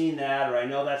 or I've seen that, or I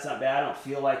know that's not bad. I don't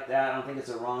feel like that. I don't think it's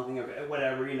a wrong thing, or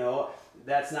whatever.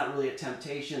 That's not really a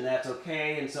temptation. That's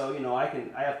okay. And so, I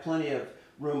have plenty of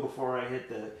room before I hit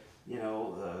the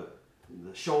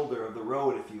shoulder of the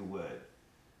road, if you would.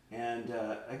 And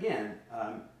again,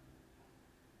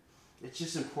 it's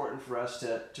just important for us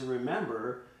to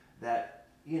remember that,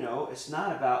 it's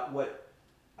not about what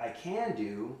I can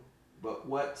do, but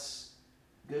what's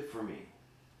good for me.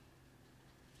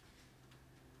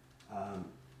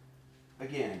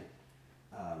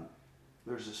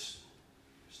 There's this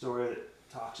story that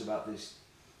talks about these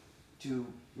two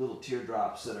little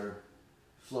teardrops that are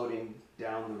floating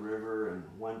down the river, and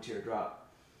one teardrop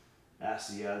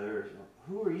asks the other,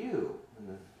 "Who are you?" And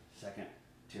the second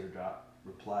teardrop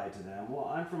replied to them, "Well,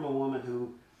 I'm from a woman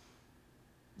who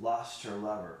lost her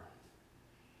lover."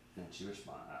 And she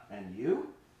responded, "And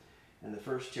you?" And the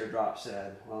first teardrop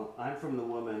said, "Well, I'm from the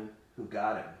woman who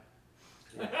got him."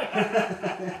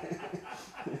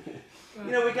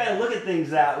 We kind of look at things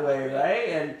that way,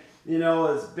 right?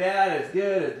 It's bad, it's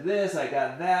good, it's this, I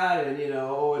got that, and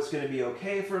it's going to be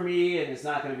okay for me, and it's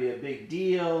not going to be a big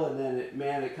deal, and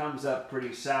then it comes up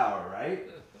pretty sour, right?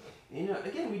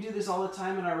 Again, we do this all the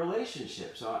time in our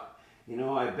relationships. So,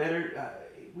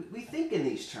 we think in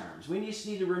these terms. We just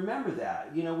need to remember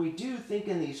that. We do think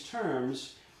in these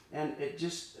terms, and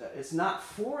it's not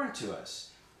foreign to us.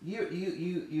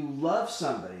 You love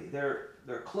somebody.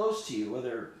 They're close to you,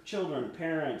 whether children,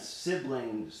 parents,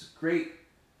 siblings, great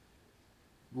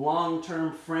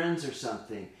long-term friends or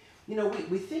something.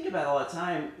 We think about it all the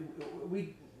time.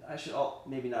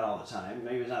 Maybe not all the time,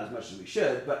 maybe not as much as we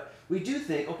should, but we do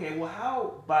think, okay,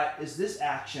 well, is this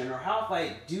action, or how if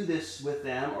I do this with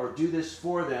them, or do this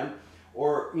for them,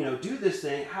 or, do this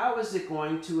thing, how is it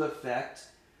going to affect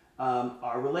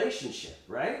our relationship,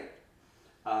 right?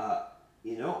 Well,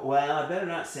 I better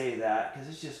not say that because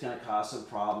it's just going to cause some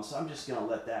problems, so I'm just going to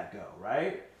let that go,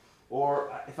 right?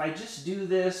 Or if I just do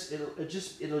this, it'll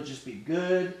just be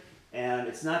good, and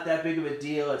it's not that big of a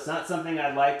deal. It's not something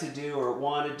I'd like to do or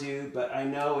want to do, but I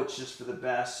know it's just for the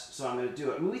best, so I'm going to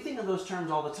do it. I mean, we think of those terms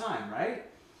all the time, right?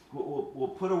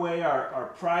 We'll put away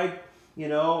our pride,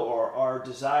 or our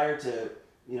desire to,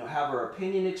 have our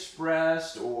opinion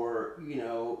expressed, or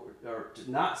to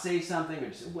not say something, or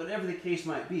whatever the case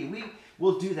might be.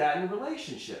 We'll do that in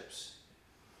relationships.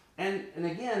 And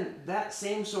again, that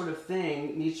same sort of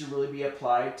thing needs to really be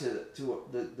applied to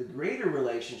the greater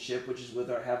relationship, which is with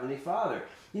our Heavenly Father.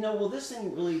 Will this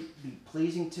thing really be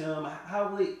pleasing to Him? How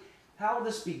will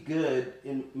this be good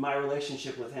in my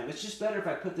relationship with Him? It's just better if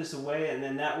I put this away, and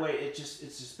then that way it's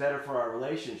just better for our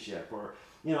relationship. Or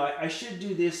I should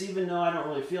do this even though I don't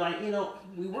really feel like,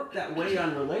 we work that way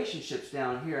on relationships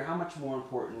down here. How much more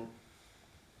important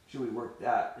should we work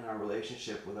that in our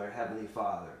relationship with our Heavenly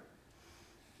Father?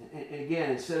 And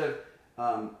again, instead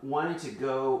of wanting to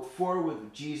go forward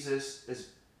with Jesus as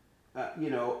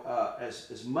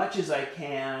much as I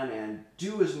can and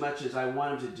do as much as I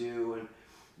want Him to do, and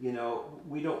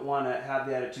we don't want to have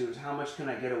the attitude of how much can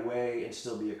I get away and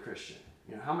still be a Christian?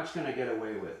 How much can I get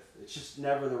away with? It's just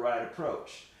never the right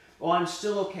approach. Oh, I'm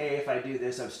still okay if I do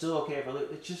this. I'm still okay if I live.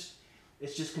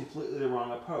 It's just completely the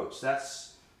wrong approach.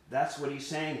 That's what he's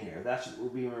saying here. That's what we're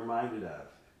being reminded of.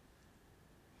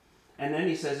 And then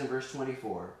he says in verse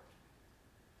 24,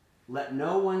 let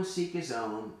no one seek his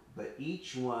own, but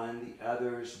each one the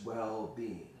other's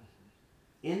well-being.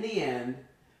 In the end,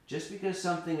 just because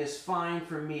something is fine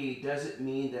for me doesn't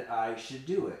mean that I should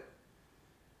do it.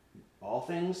 All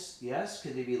things, yes.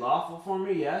 Could they be lawful for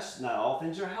me? Yes. Not all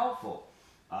things are helpful.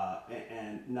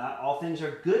 And not all things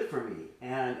are good for me.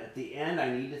 And at the end, I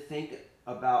need to think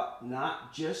about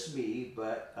not just me,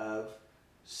 but of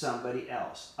somebody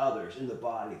else, others in the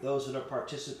body, those that are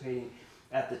participating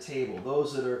at the table,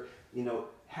 those that are,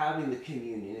 having the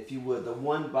communion, if you would, the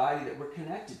one body that we're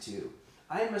connected to.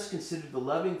 I must consider the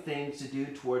loving things to do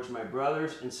towards my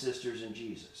brothers and sisters in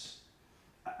Jesus.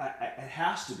 It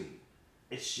has to be.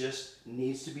 It just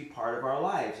needs to be part of our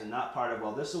lives and not part of,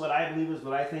 well, this is what I believe is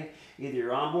what I think. Either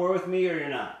you're on board with me or you're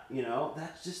not.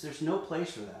 That's just, there's no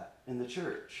place for that in the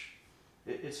church.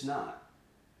 It's not.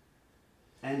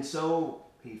 And so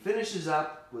he finishes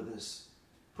up with this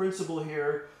principle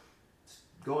here,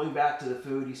 going back to the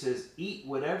food. He says, eat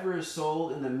whatever is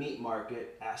sold in the meat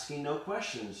market, asking no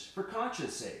questions, for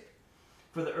conscience sake.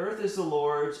 For the earth is the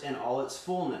Lord's and all its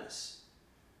fullness.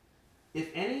 If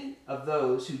any of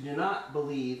those who do not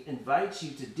believe invites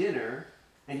you to dinner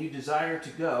and you desire to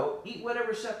go, eat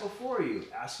whatever is set before you,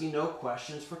 asking no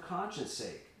questions for conscience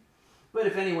sake. But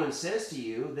if anyone says to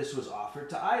you, this was offered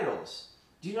to idols,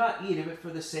 do not eat of it for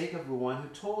the sake of the one who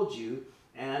told you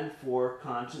and for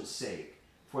conscience sake.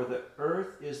 For the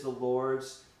earth is the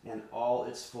Lord's and all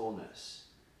its fullness.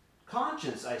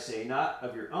 Conscience, I say, not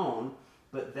of your own,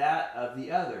 but that of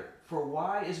the other. For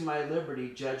why is my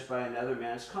liberty judged by another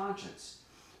man's conscience?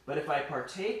 But if I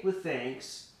partake with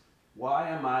thanks, why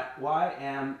am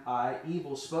I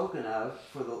evil spoken of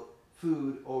for the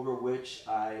food over which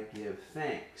I give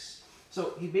thanks?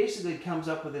 So he basically comes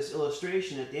up with this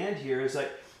illustration at the end here. It's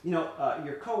like,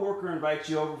 your coworker invites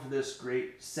you over for this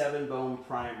great 7-bone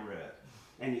prime rib.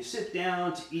 And you sit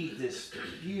down to eat this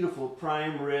beautiful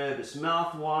prime rib. It's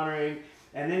mouth-watering.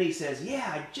 And then he says, yeah,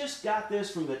 I just got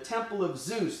this from the Temple of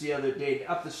Zeus the other day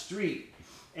up the street.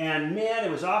 And man,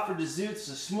 it was offered to Zeus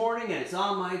this morning, and it's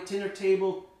on my dinner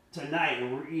table tonight,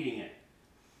 and we're eating it.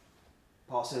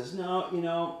 Paul says,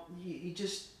 no,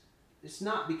 it's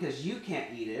not because you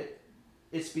can't eat it.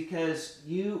 It's because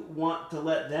you want to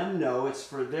let them know it's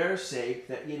for their sake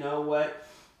that,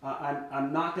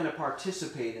 I'm not going to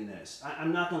participate in this.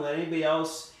 I'm not going to let anybody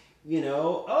else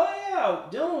oh yeah,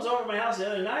 Dylan was over at my house the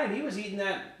other night and he was eating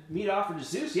that meat offered to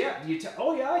Zeus. Yeah,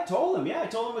 oh yeah, I told him. Yeah, I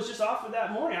told him it was just offered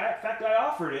that morning. In fact, I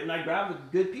offered it and I grabbed a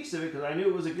good piece of it because I knew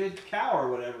it was a good cow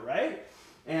or whatever, right?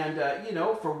 And,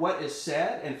 for what is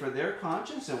said and for their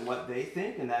conscience and what they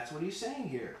think, and that's what he's saying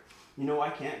here. I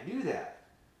can't do that.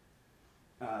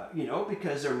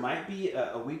 Because there might be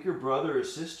a weaker brother or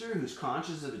sister whose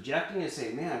conscience is objecting and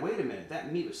say, man, wait a minute,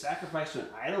 that meat was sacrificed to an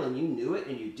idol and you knew it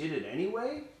and you did it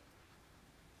anyway?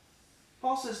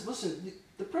 Paul says, listen,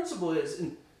 the principle is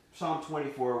in Psalm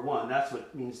 24:1, that's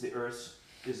what means the earth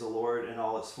is the Lord and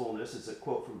all its fullness. It's a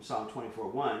quote from Psalm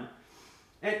 24:1.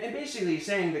 And basically he's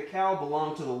saying the cow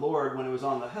belonged to the Lord when it was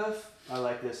on the hoof, I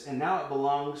like this, and now it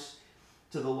belongs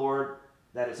to the Lord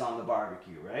that is on the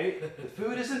barbecue, right? The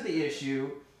food isn't the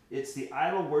issue, it's the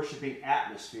idol-worshiping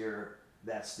atmosphere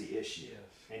that's the issue. Yes.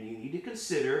 And you need to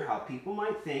consider how people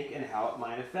might think and how it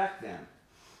might affect them.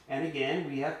 And again,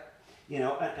 we have,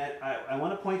 I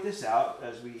want to point this out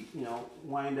as we,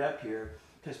 wind up here,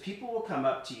 because people will come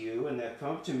up to you and they'll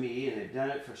come up to me and they've done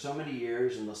it for so many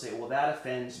years and they'll say, well, that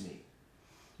offends me.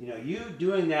 You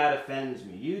doing that offends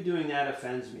me. You doing that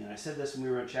offends me. And I said this when we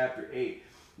were in chapter 8.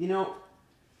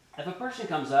 If a person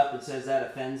comes up and says that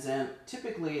offends them,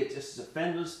 typically it just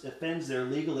offends their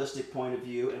legalistic point of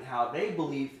view and how they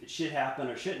believe it should happen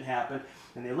or shouldn't happen.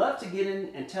 And they love to get in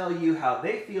and tell you how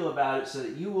they feel about it so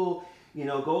that you will,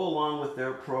 go along with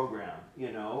their program.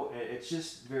 It's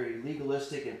just very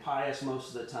legalistic and pious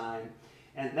most of the time.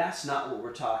 And that's not what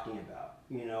we're talking about.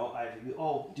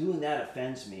 Doing that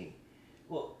offends me.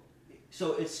 Well,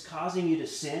 so it's causing you to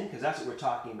sin, because that's what we're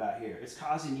talking about here. It's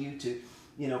causing you to,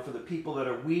 for the people that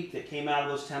are weak, that came out of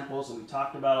those temples, and we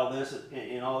talked about all this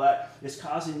and all that, it's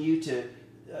causing you to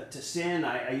sin.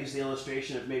 I use the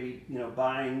illustration of maybe,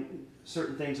 buying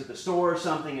certain things at the store or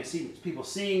something and see people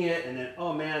seeing it, and then,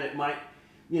 oh man, it might,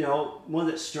 one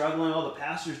that's struggling, the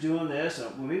pastor's doing this,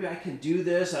 well, maybe I can do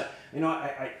this. I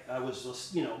was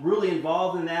just, really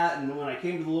involved in that, and when I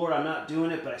came to the Lord, I'm not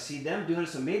doing it, but I see them doing it,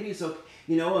 so maybe it's okay,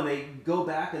 and they go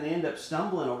back and they end up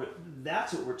stumbling over it.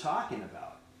 That's what we're talking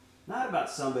about. Not about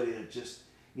somebody that just,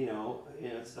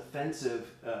 it's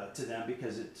offensive to them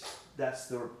because that's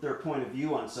their point of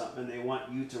view on something, and they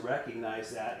want you to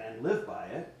recognize that and live by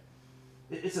it.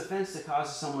 It's offense that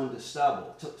causes someone to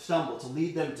stumble, to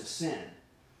lead them to sin.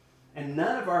 And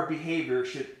none of our behavior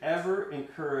should ever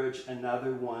encourage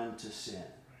another one to sin.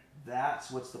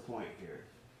 That's what's the point here.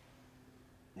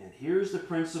 And here's the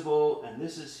principle, and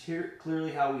this is here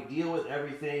clearly how we deal with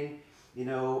everything,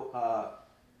 that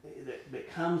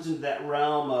comes into that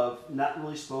realm of not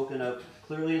really spoken of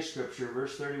clearly in Scripture.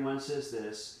 Verse 31 says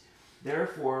this,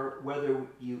 therefore, whether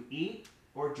you eat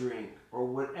or drink or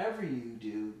whatever you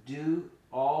do, do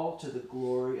all to the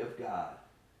glory of God.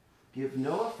 Give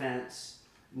no offense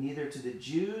neither to the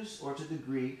Jews or to the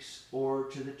Greeks or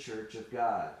to the church of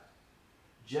God.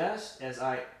 Just as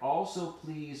I also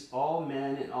please all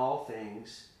men in all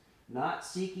things, not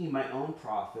seeking my own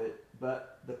profit,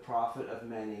 but the profit of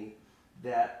many,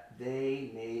 that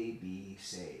they may be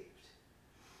saved.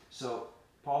 So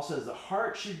Paul says the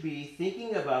heart should be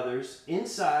thinking of others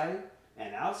inside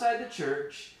and outside the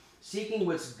church, seeking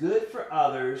what's good for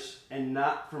others and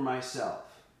not for myself.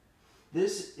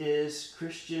 This is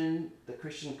the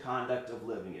Christian conduct of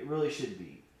living. It really should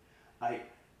be. I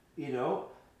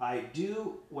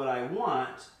do what I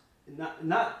want,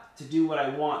 not to do what I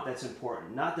want that's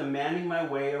important, not demanding my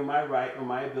way or my right or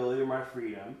my ability or my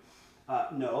freedom.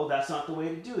 No, that's not the way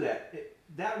to do that.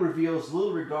 That reveals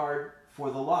little regard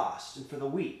for the lost and for the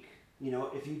weak.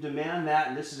 If you demand that,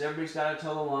 and this is everybody's got to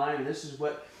tell the line, and this is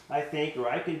what I think, or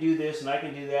I can do this and I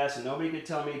can do that, and nobody can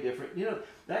tell me different.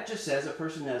 That just says a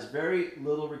person has very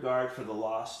little regard for the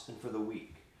lost and for the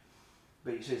weak.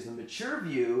 But he says the mature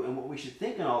view and what we should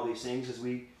think on all these things as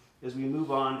we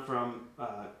move on from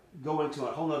go into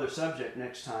a whole other subject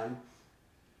next time.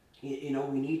 We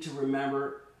need to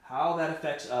remember how that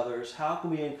affects others. How can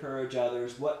we encourage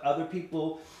others? What other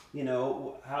people,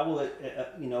 how will it,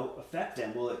 affect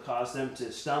them? Will it cause them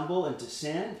to stumble and to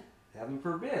sin? Heaven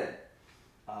forbid.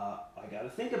 I got to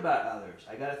think about others.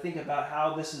 I got to think about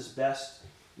how this is best,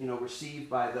 received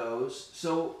by those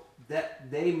so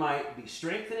that they might be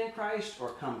strengthened in Christ or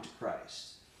come to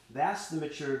Christ. That's the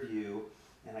mature view,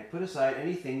 and I put aside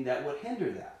anything that would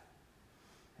hinder that.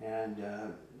 And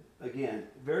again,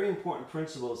 very important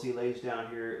principles he lays down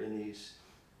here in these,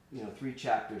 3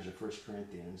 chapters of 1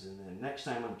 Corinthians. And then next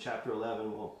time on chapter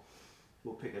 11,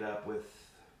 we'll pick it up with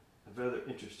a very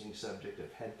interesting subject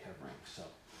of head covering. So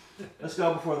let's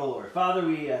go before the Lord. Father,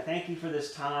 we thank you for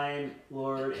this time,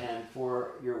 Lord, and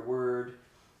for your word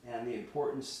and the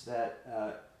importance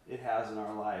that it has in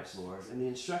our lives, Lord, and the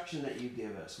instruction that you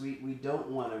give us. We don't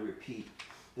want to repeat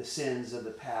the sins of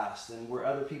the past and where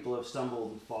other people have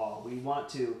stumbled and fall. We want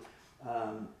to,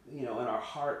 in our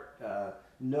heart,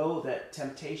 know that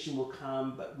temptation will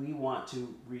come, but we want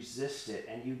to resist it,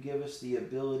 and you give us the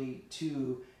ability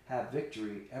to have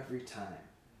victory every time,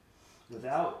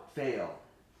 without fail.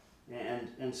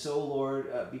 And so,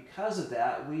 Lord, because of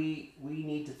that, we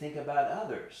need to think about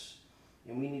others.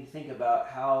 And we need to think about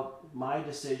how my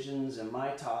decisions and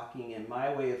my talking and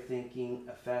my way of thinking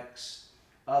affects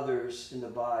others in the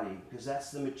body, because that's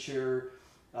the mature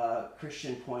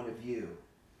Christian point of view,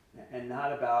 and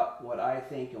not about what I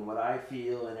think and what I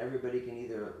feel, and everybody can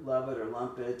either love it or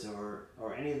lump it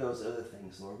or any of those other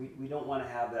things, Lord. We don't want to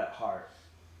have that heart.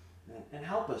 And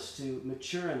help us to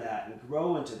mature in that and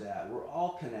grow into that. We're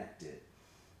all connected.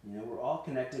 We're all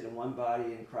connected in one body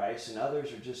in Christ, and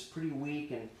others are just pretty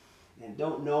weak and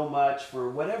don't know much for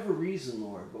whatever reason,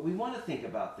 Lord. But we want to think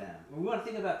about them. We want to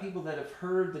think about people that have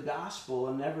heard the gospel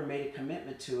and never made a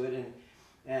commitment to it,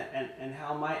 and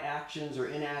how my actions or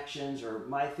inactions or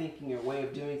my thinking or way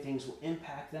of doing things will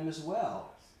impact them as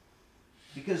well.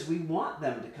 Because we want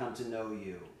them to come to know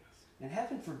you. And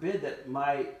heaven forbid that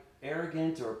my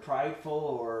arrogant or prideful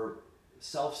or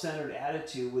self-centered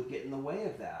attitude would get in the way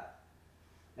of that.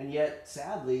 And yet,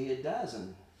 sadly, it does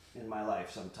in my life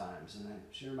sometimes. And I'm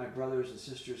sure my brothers and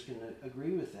sisters can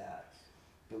agree with that.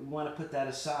 But we want to put that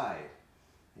aside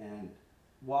and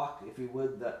walk, if we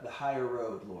would, the higher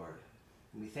road, Lord.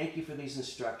 And we thank you for these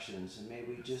instructions, and may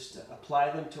we just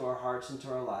apply them to our hearts and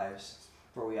to our lives.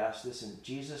 For we ask this in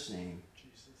Jesus' name.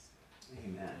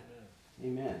 Amen.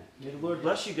 Amen. May the Lord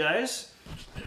bless you guys.